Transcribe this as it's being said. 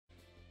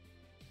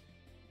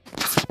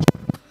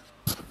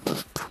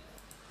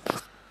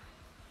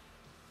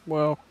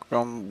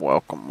Welcome,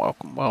 welcome,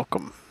 welcome,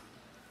 welcome.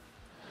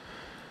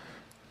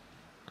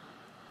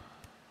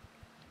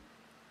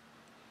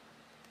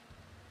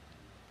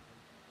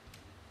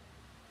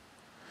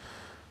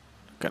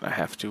 Gonna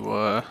have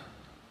to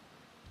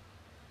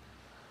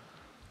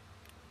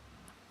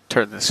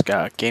turn this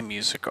game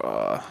music,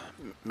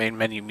 main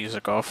menu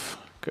music off,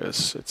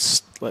 because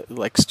it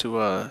likes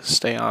to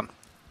stay on.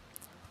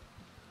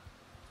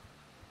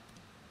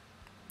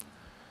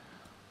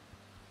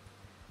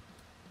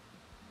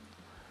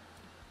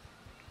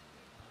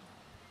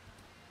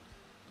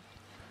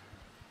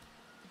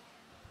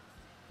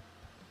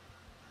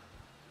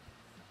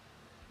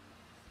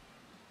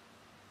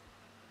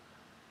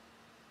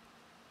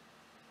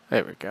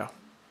 There we go.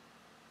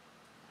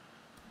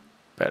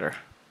 Better.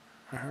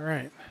 All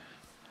right.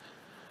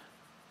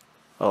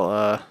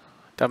 Well,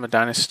 Diamond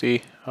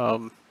Dynasty.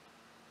 You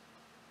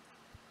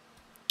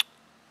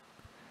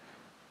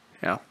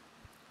know,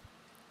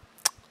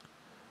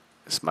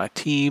 it's my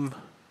team.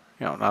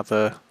 You know, not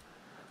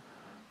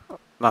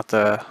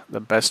the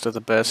best of the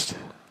best.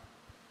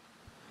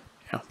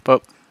 You know,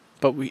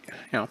 but we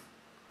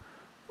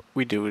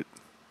do it.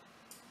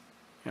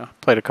 You know,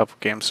 played a couple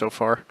games so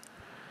far.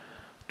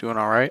 Doing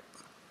all right.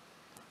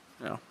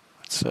 You know,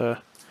 it's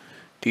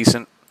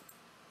decent.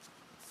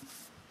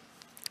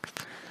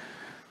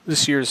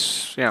 This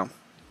year's,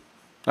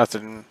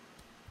 nothing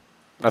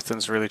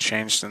nothing's really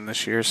changed in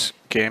this year's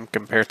game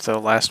compared to the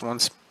last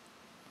ones.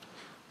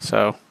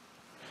 So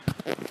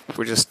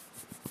we're just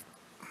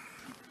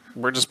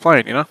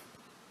playing, Uh,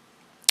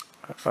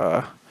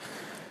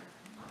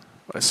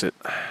 what is it?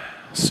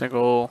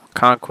 Single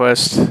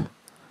conquest.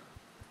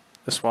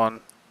 This one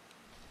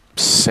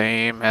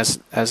same as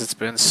it's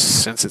been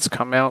since it's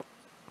come out.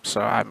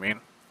 So I mean,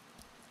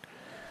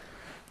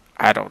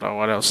 I don't know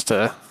what else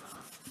to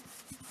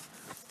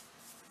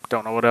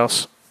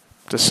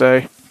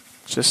say.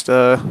 Just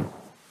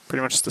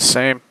pretty much the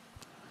same.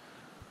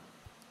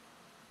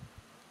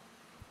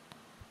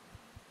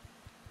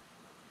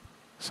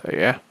 So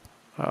yeah,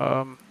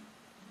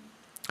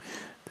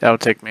 that'll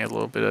take me a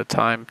little bit of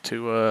time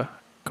to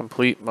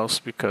complete,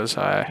 mostly because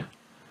I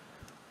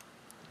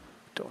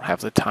don't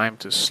have the time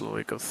to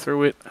slowly go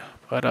through it.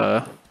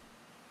 But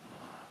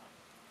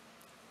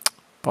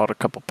bought a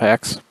couple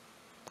packs.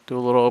 Do a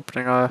little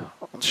opening on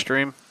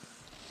stream.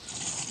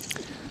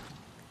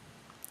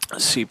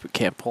 See if we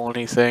can't pull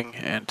anything,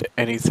 and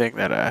anything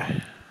that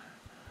I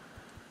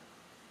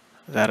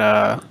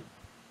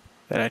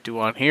do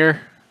on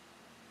here.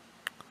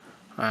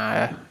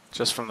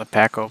 Just from the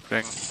pack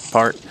opening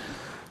part,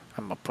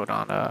 I'm gonna put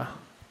on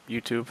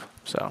YouTube.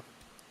 So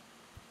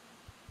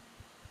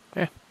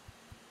yeah,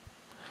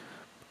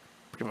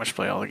 pretty much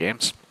play all the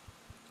games.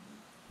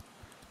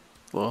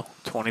 Little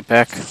 20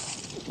 pack,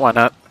 why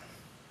not?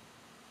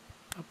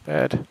 Not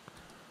bad.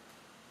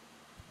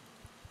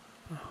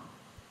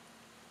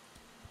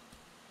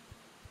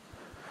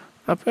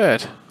 Not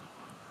bad.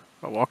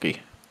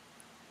 Milwaukee.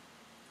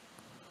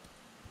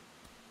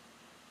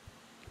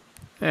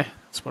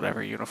 It's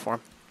whatever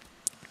uniform.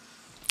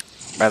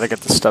 Rather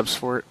get the stubs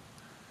for it.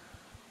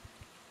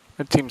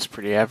 The team's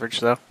pretty average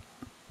though.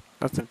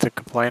 Nothing to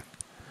complain.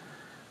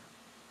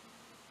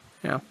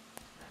 Yeah.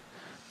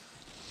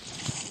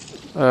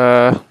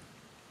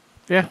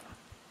 Yeah.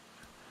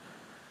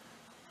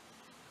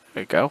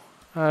 There you go.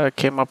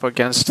 Came up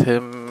against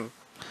him.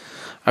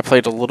 I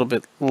played a little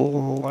bit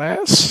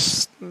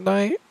last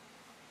night.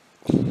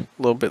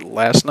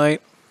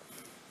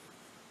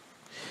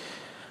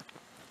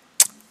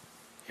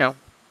 Yeah.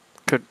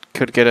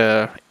 Could get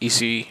a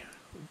easy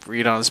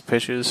read on his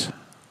pitches.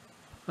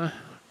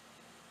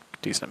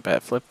 Decent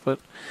bat flip, but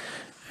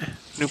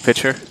new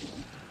pitcher.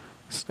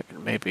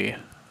 Thinking maybe a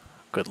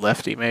good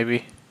lefty,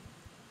 maybe.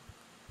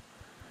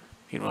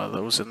 Need one of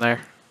those in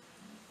there.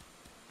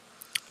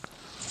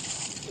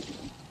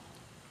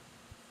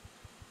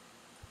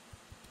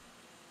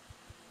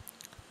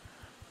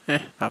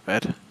 Not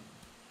bad.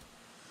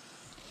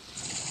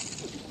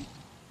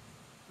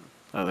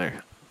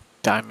 Another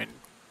diamond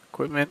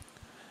equipment.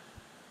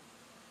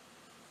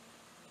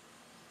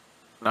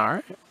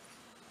 Alright.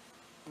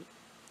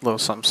 Little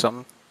something,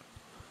 something.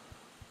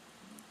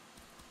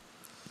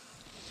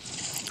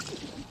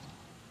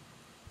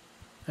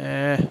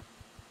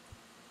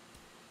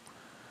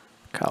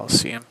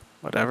 Coliseum,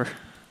 whatever.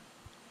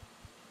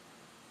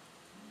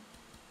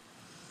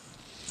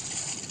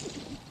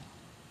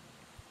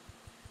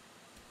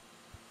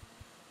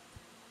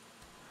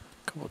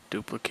 Couple of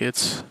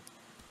duplicates.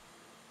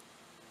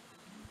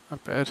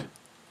 Not bad.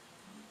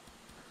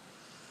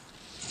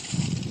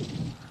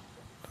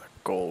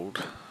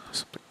 Gold.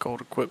 Some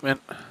gold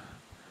equipment.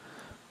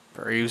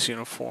 Braves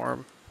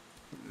uniform.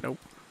 Nope.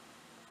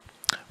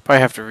 Probably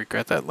have to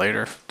regret that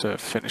later to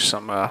finish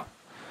some,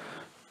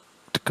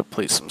 to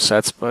complete some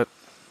sets, but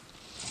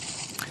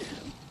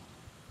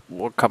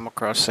we'll come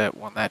across that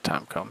when that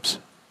time comes.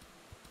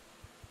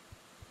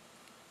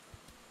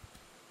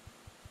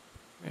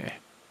 Yeah.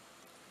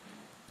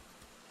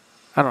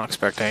 I don't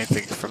expect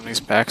anything from these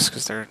packs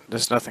because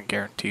there's nothing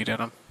guaranteed in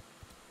them.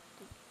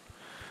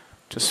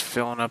 just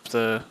filling up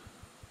the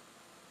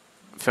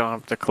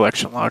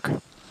collection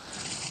log.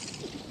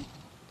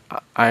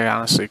 I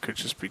honestly could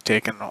just be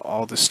taking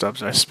all the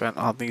stubs I spent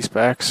on these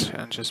packs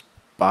and just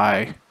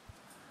buy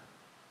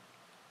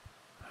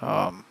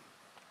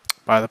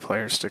the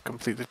players to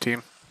complete the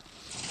team.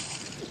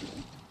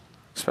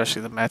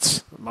 Especially the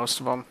Mets, most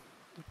of them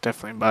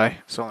definitely buy.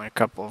 There's only a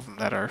couple of them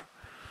that are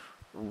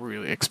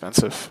really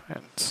expensive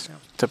and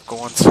typical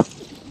ones.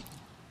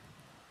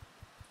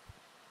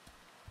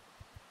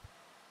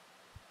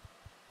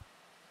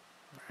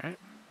 Alright.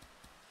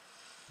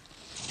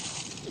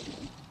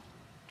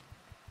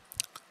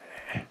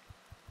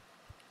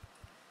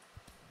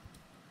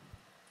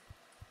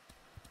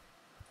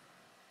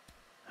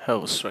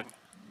 Hell, swing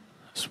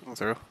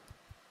through.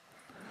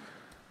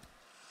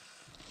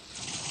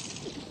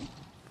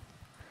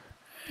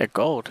 Yeah,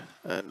 gold.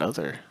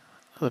 Another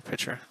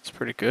pitcher. It's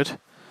pretty good.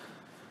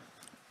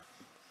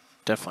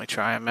 Definitely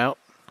try him out.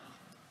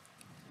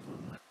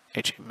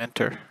 H.A.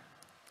 Minter.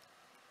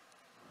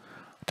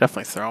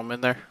 Definitely throw him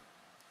in there.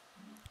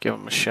 Give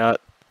him a shot.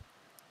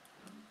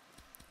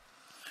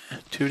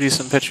 2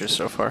 decent pitchers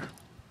so far.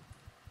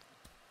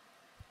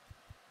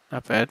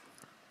 Not bad.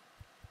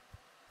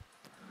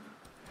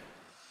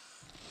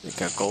 We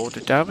got gold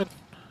or diamond?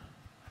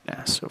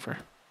 Nah, silver.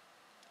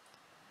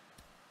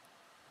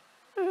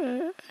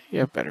 You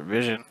have better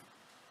vision.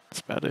 That's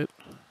about it.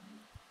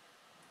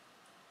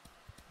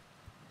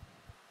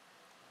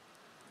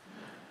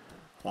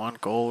 One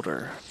gold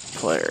or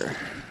player.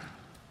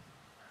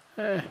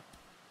 It's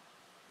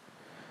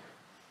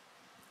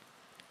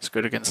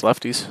good against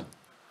lefties.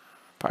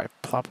 Probably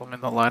plop them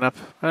in the lineup.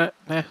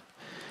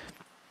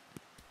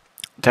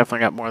 Definitely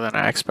got more than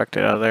I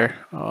expected out of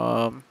there.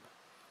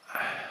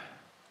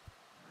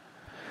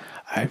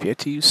 I've yet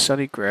to use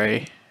Sonny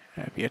Gray.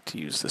 I've yet to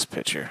use this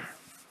pitcher.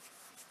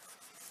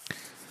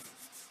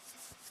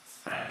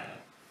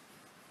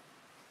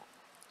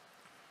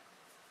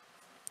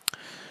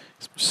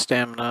 Some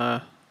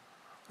stamina.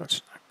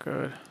 That's not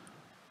good.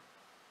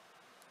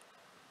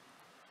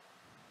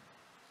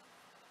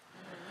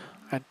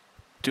 I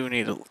do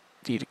need to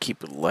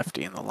keep a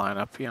lefty in the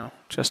lineup,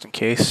 just in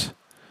case.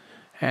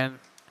 And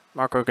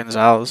Marco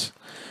Gonzalez,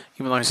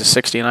 even though he's a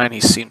 69, he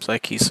seems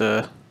like he's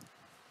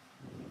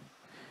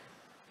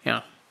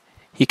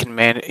he can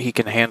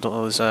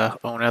handle his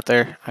own out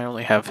there. I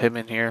only have him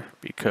in here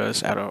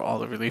because out of all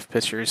the relief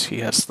pitchers,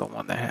 he has the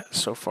one that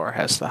so far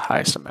has the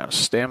highest amount of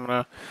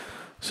stamina.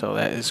 So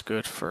that is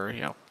good for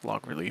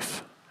long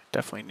relief.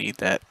 Definitely need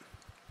that.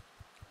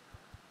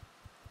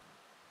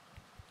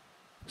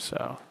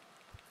 So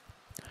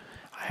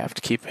I have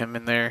to keep him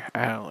in there.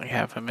 I only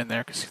have him in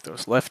there because he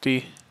throws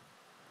lefty.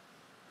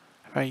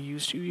 Have I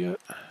used you yet?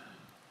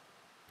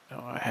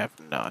 No, I have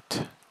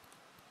not.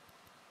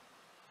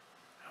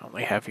 I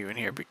only have you in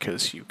here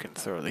because you can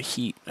throw the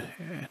heat.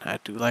 And I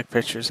do like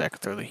pitchers that can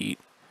throw the heat.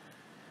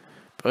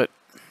 But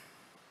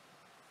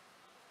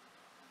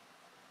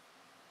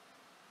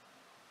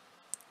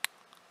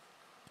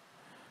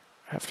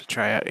I have to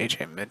try out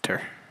H.A.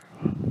 Minter.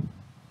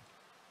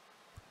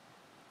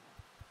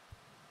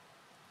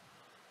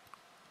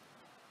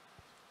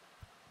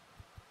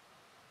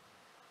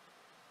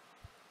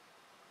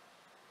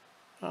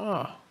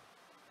 Oh.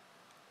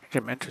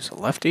 H.A. Minter's a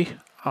lefty?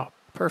 Oh,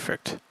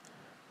 perfect.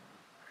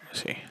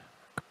 Let's see.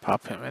 Could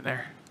pop him in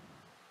there.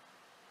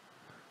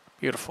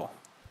 Beautiful.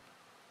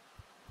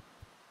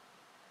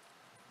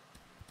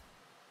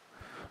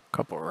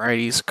 Couple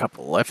righties, a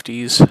couple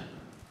lefties.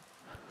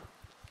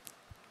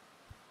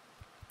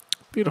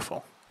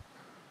 Beautiful.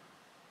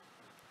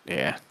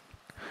 Yeah.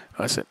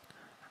 Was it?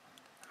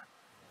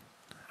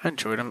 I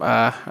enjoyed him.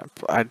 I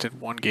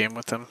did one game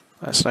with him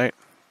last night.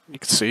 You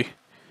can see.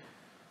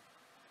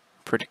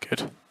 Pretty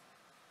good.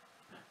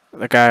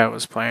 The guy I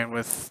was playing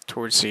with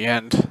towards the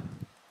end,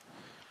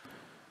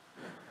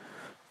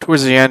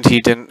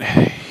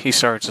 he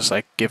started just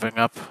like giving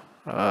up.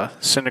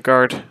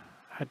 Syndergaard,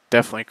 I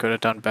definitely could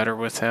have done better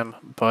with him,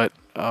 but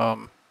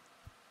kind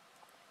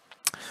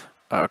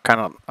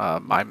of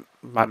my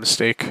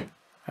mistake.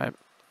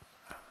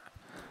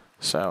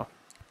 So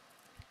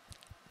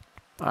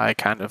I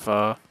kind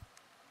of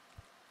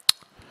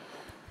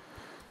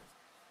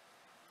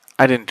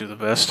I didn't do the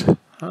best.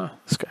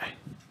 This guy.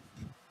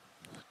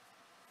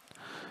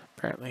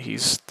 Apparently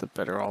he's the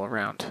better all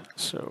around.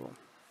 So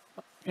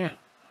yeah.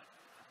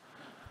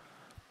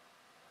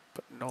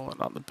 Put Nolan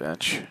on the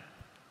bench.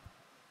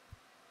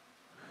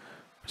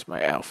 Where's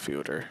my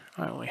outfielder?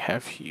 I only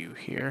have you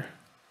here.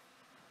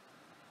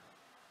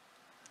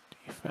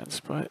 Defense,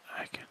 but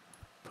I can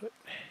put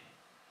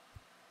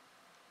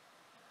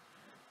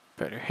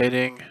better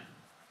hitting,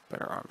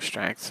 better arm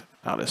strength.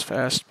 Not as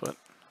fast, but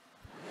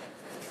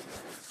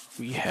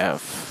we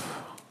have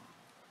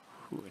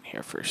who in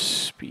here for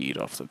speed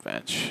off the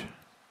bench?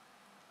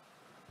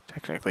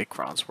 Technically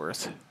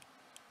Cronsworth.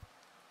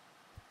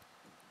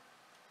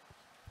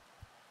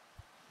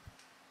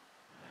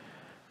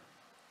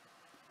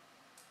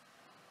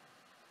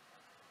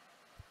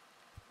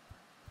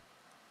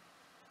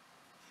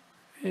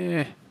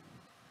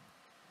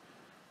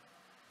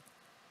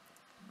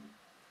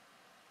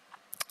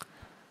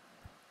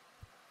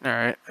 All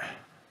right.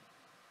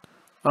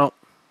 Well,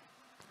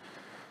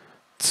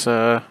 let's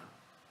let's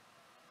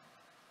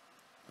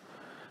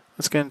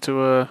get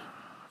into a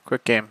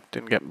quick game.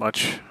 Didn't get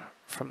much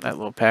from that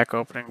little pack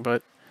opening,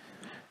 but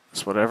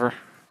it's whatever.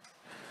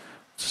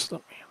 Just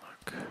let me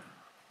look at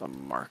the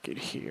market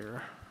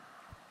here.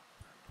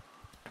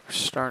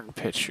 Starting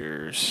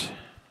pitchers.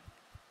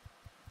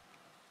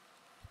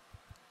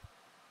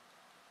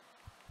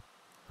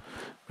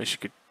 Wish you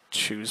could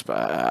choose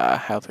by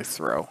how they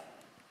throw.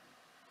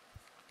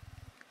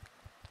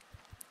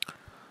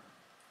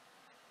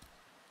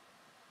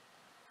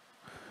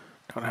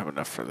 Don't have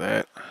enough for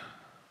that.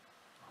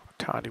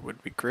 Toddy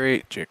would be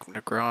great. Jacob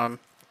deGrom.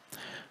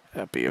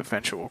 That'd be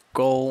eventual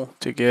goal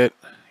to get.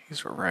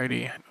 He's a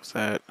righty. I know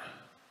that.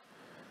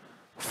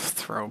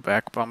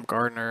 Throwback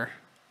Bumgarner.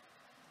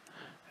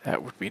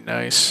 That would be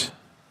nice.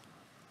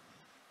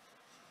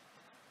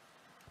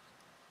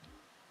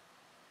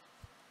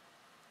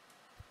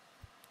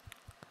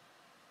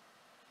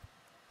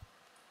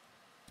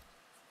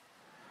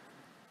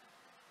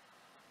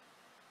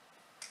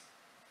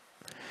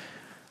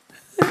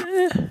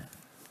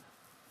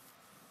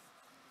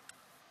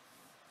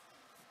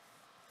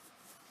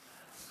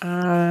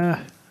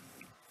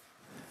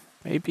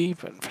 Maybe,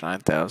 but for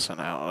 9,000,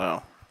 I don't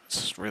know.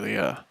 It's really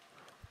a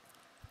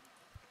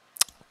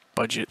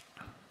budget.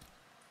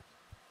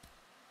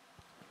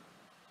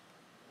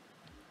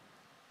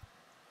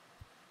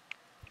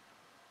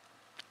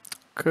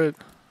 Could.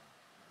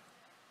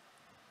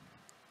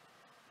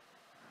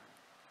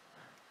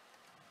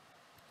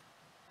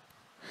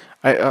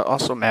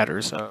 Also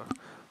matters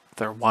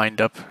their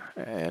wind up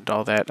and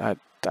all that. I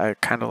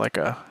kind of like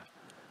a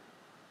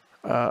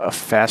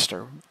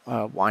faster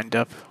wind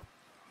up.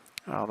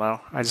 I don't know.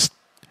 I just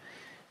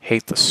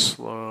hate the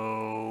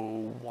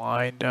slow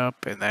wind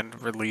up and then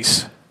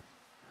release.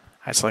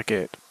 I just like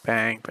it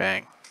bang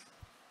bang.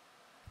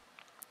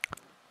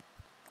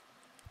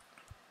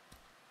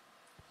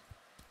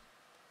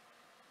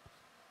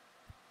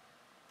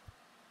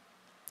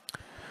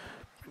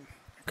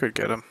 Could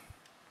get him.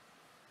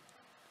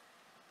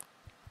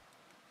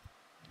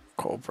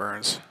 Cole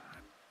Burns.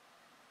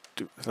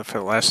 For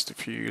the last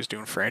few years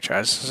doing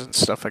franchises and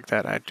stuff like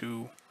that, I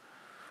do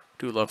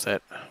love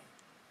that.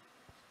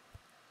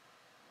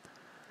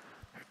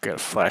 Got a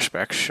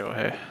flashback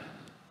Shohei.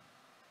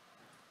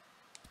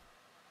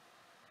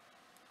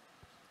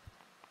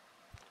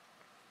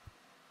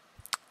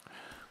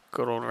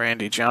 Good old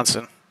Randy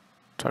Johnson.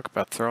 Talk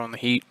about throwing the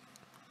heat.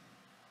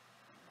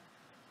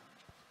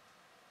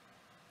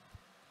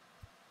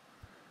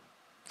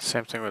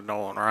 Same thing with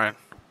Nolan Ryan.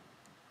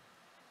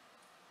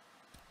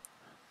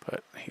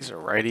 But he's a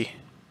righty.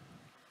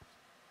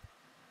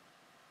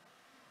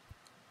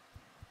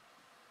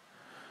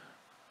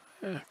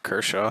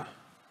 Kershaw.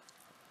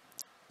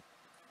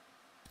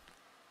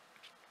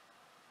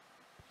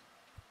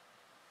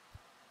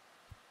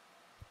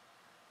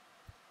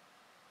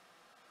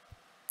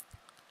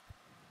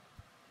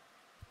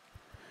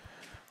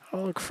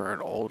 I'll look for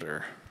an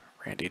older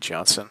Randy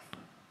Johnson.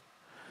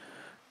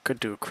 Could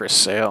do Chris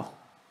Sale,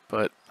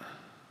 but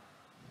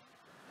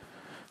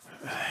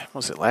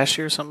was it last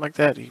year or something like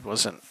that? He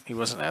wasn't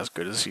as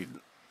good as he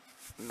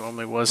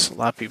normally was. A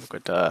lot of people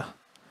could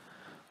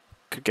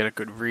get a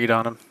good read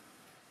on him.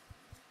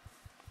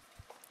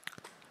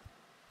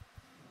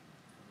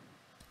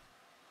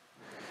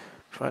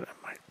 But I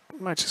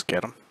might just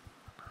get him.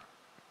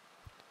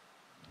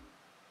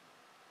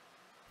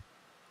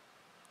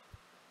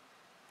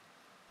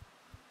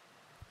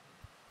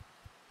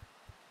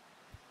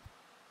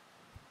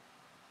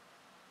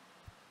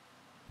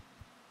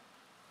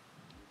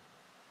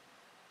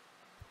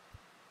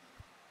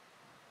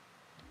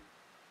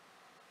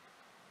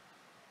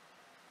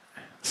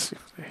 Let's see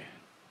if they...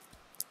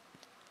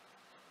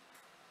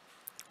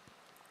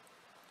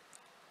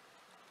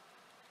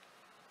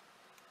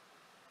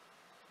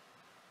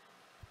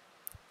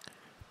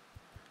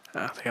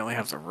 they only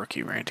have the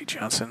rookie Randy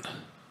Johnson.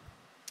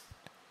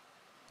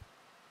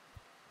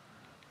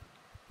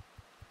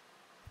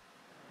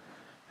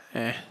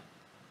 Where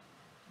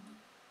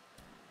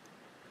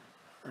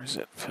is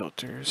it?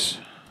 Filters.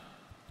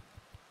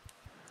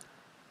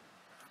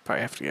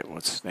 Probably have to get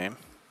what's his name.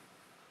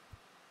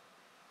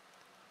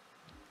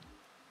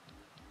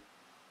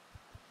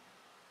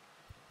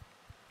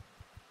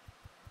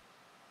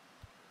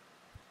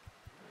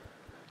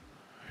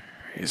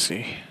 Where is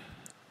he?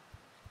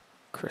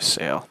 Chris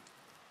Sale.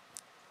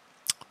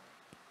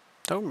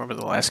 Don't remember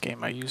the last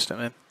game I used him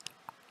in.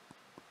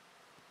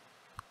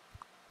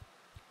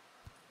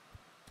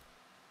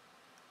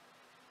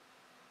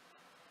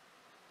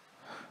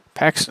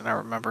 Paxton, I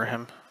remember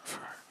him.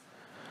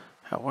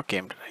 What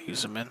game did I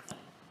use him in?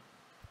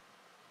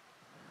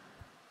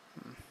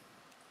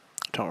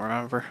 Don't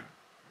remember.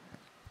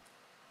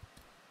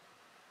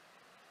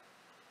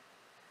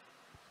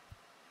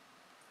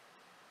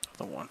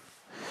 The one.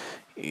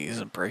 He's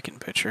a breaking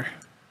pitcher.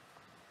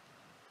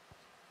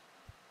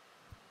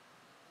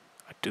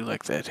 I do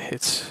like that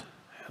hits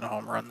and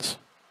home runs.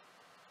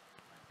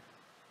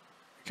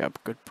 Got a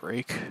good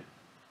break.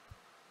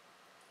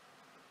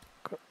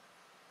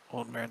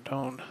 Old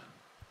Randone.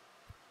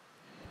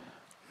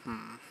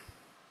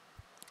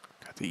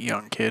 Got the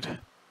young kid.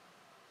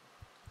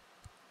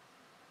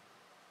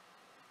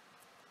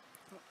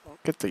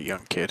 Get the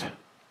young kid.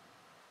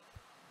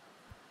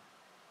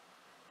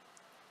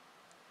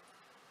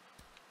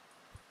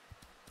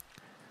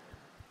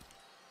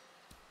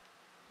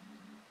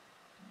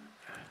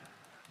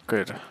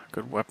 Good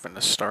weapon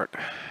to start.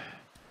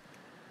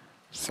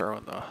 Throw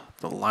in the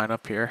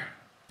lineup here.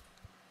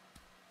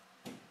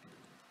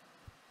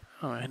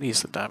 Oh, and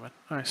he's the diamond.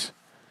 Nice.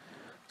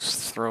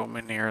 Just throw him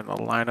in here in the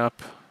lineup.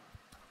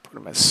 Put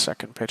him as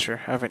second pitcher.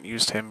 Haven't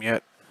used him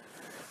yet.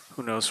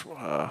 Who knows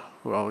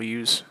who I'll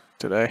use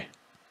today.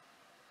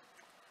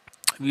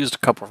 I've used a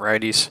couple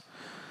righties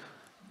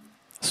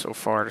so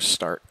far to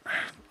start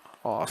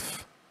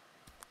off.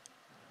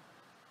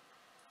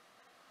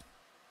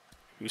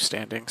 Few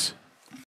standings.